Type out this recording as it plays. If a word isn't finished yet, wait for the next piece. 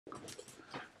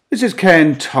This is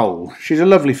Cairn Toul. She's a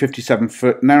lovely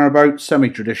 57-foot narrowboat,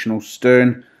 semi-traditional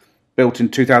stern, built in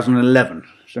 2011.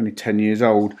 She's only 10 years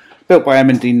old. Built by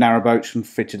M&D Narrowboats and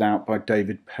fitted out by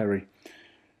David Perry.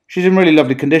 She's in really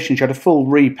lovely condition. She had a full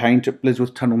repaint at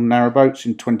Blisworth Tunnel Narrowboats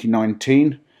in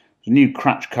 2019. There's a new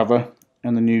cratch cover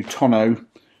and the new tonneau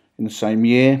in the same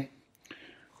year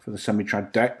for the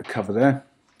semi-trad deck, the cover there.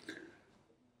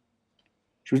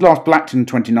 She was last blacked in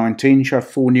 2019. She had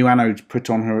 4 new anodes put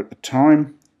on her at the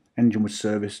time. Engine was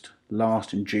serviced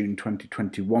last in June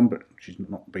 2021, but she's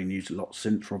not been used a lot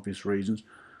since for obvious reasons.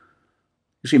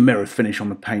 You see a mirror finish on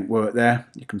the paintwork there.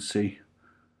 You can see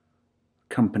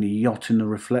company yacht in the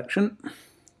reflection.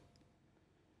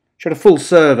 She had a full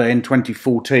survey in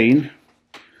 2014.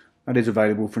 That is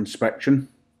available for inspection.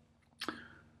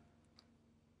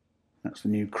 That's the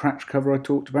new cratch cover I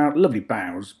talked about. Lovely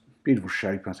bows, beautiful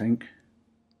shape I think.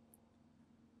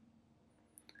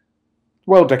 The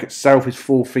well deck itself is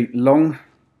 4 feet long.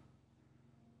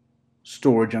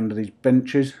 Storage under these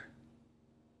benches.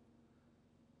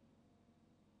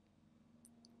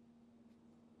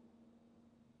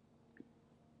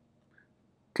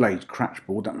 Glazed cratch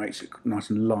board, that makes it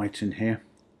nice and light in here.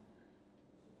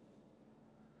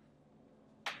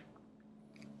 I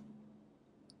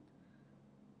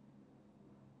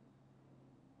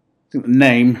think the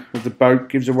name of the boat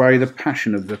gives away the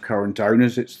passion of the current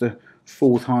owners. It's the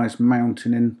 4th highest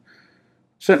mountain in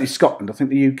certainly Scotland, I think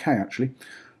the UK actually.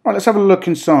 Right, let's have a look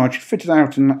inside. She's fitted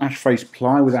out in ash face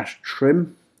ply with ash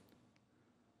trim.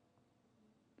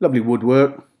 Lovely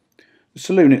woodwork. The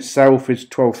saloon itself is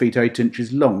 12 feet 8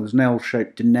 inches long. There's an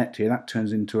L-shaped dinette here. That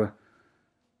turns into a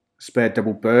spare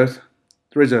double berth.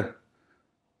 There is a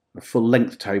full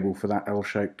length table for that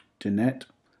L-shaped dinette.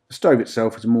 The stove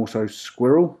itself is a Morso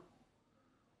squirrel.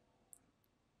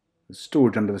 There's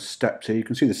storage under the steps here. You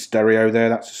can see the stereo there.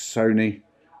 That's a Sony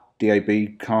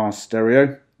DAB car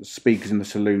stereo. The speakers in the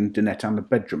saloon, dinette and the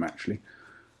bedroom actually.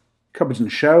 Cupboards and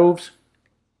shelves.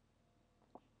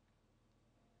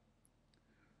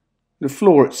 The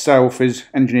floor itself is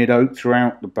engineered oak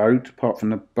throughout the boat, apart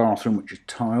from the bathroom which is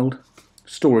tiled.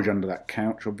 Storage under that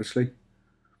couch obviously.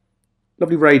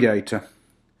 Lovely radiator.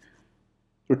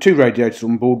 There are 2 radiators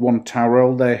on board, one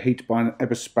Tyrrell. They're heated by an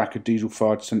Eberspacher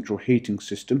diesel-fired central heating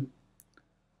system.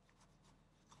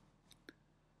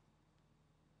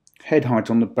 Head height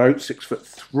on the boat,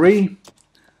 6'3".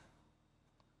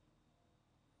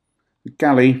 The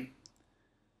galley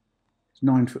is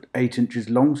 9'8"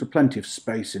 long, so plenty of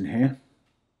space in here.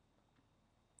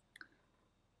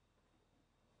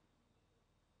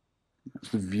 That's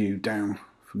the view down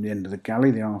from the end of the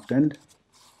galley, the aft end.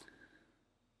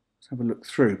 Let's have a look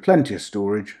through. Plenty of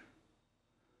storage.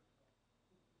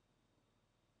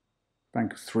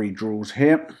 Bank of 3 drawers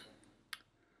here.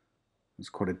 There's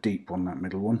quite a deep one, that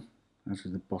middle one, as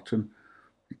is the bottom.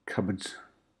 The cupboards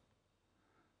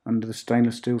under the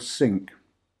stainless steel sink.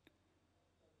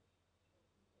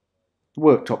 The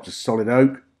worktop's a solid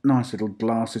oak. Nice little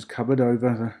glasses cupboard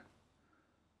over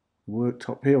the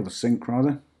worktop here, or the sink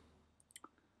rather.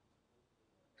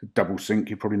 It's a double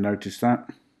sink, you probably noticed that.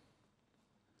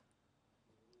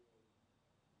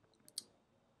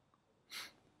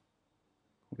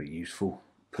 What a useful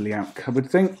pulley out cupboard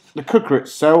thing. The cooker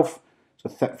itself, it's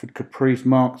a Thetford Caprice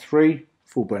Mark III,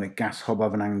 4-burner gas hob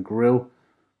oven and grill.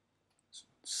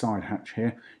 Side hatch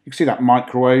here. You can see that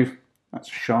microwave, that's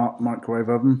a Sharp microwave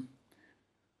oven.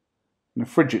 And the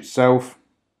fridge itself,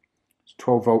 it's a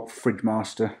 12-volt fridge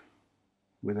master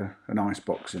with an ice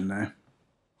box in there.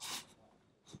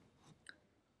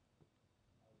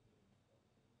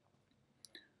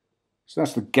 So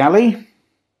that's the galley.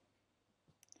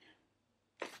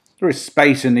 There is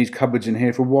space in these cupboards in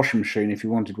here for a washing machine if you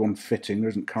wanted one fitting. There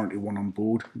isn't currently one on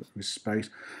board, but there is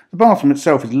space. The bathroom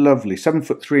itself is lovely,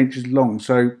 7'3" long,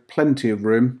 so plenty of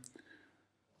room.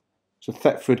 It's a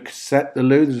Thetford cassette, the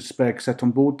loo. There's a spare cassette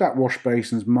on board. That wash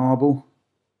basin's marble.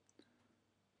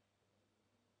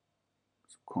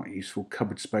 It's quite useful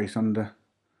cupboard space under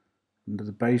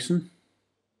the basin.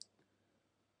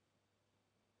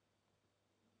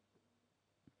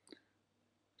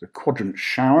 There's a quadrant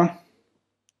shower.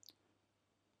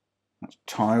 That's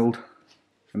tiled,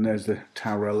 and there's the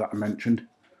towel that I mentioned.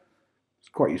 It's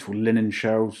quite useful linen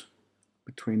shelves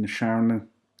between the shower and the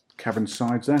cabin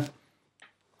sides there.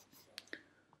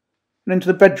 And into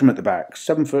the bedroom at the back,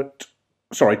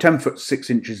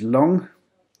 10'6" long.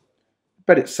 The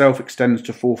bed itself extends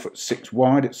to 4'6"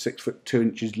 wide. It's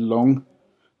 6'2" long.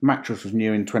 Mattress was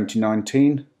new in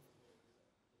 2019.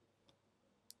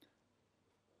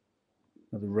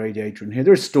 Another radiator in here.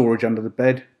 There is storage under the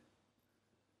bed.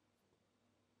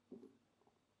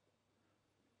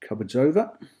 Cupboards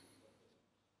over.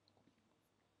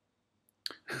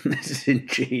 This is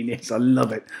ingenious, I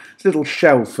love it. It's a little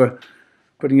shelf for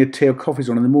putting your tea or coffees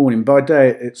on in the morning. By day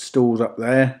it stalls up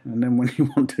there, and then when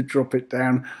you want to drop it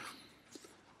down,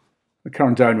 the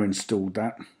current owner installed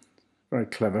that. Very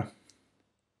clever.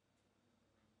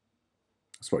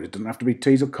 I suppose it doesn't have to be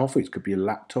teas or coffees, it could be a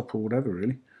laptop or whatever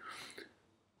really.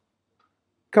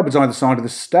 Cupboards either side of the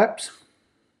steps.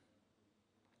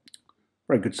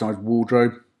 Very good sized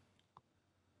wardrobe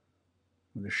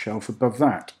with a shelf above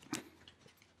that.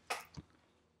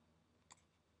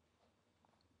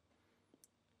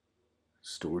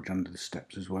 Storage under the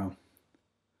steps as well.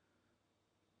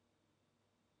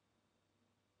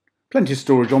 Plenty of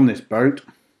storage on this boat.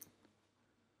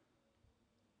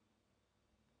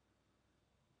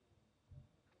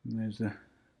 And there's the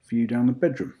view down the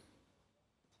bedroom.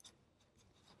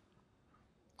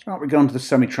 Right, we go on to the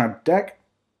semi-trad deck.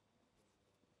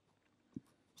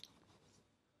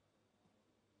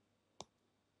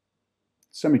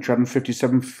 Semi-trad and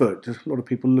 57 foot. There's a lot of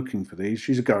people looking for these.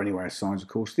 She's a go anywhere size, of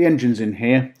course. The engine's in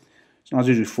here. It's nice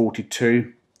to do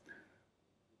 42.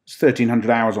 It's 1300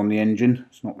 hours on the engine.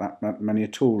 It's not that many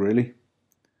at all, really.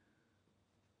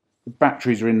 The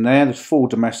batteries are in there. There's 4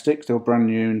 domestics. They were brand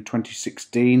new in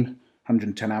 2016.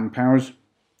 110 amp hours.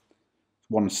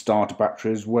 1 starter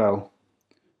battery as well.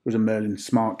 There's a Merlin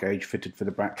smart gauge fitted for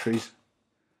the batteries.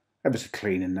 Ever so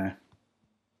clean in there.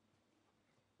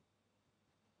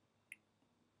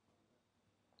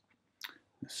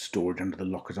 Storage under the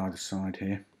lockers either side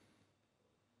here.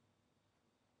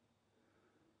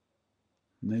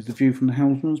 And there's the view from the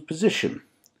helmsman's position.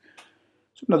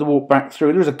 So another walk back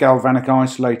through. There is a galvanic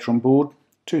isolator on board.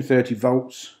 230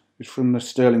 volts. It's from the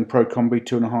Sterling Pro Combi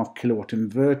 2.5 kilowatt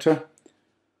inverter.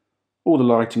 All the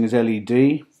lighting is LED.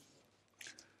 The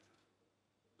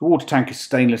water tank is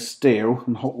stainless steel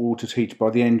and hot water is heated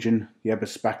by the engine. The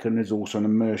Eberspachen is also an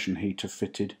immersion heater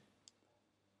fitted.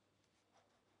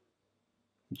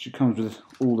 She comes with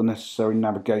all the necessary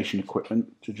navigation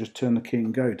equipment to just turn the key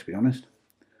and go, to be honest.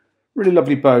 Really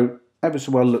lovely boat, ever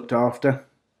so well looked after.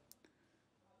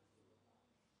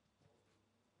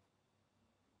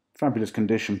 Fabulous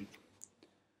condition.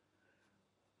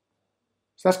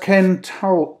 So that's Cairn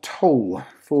Toul.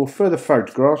 For further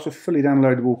photographs, a fully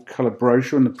downloadable colour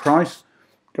brochure and the price,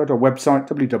 go to our website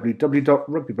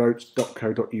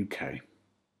www.rugbyboats.co.uk.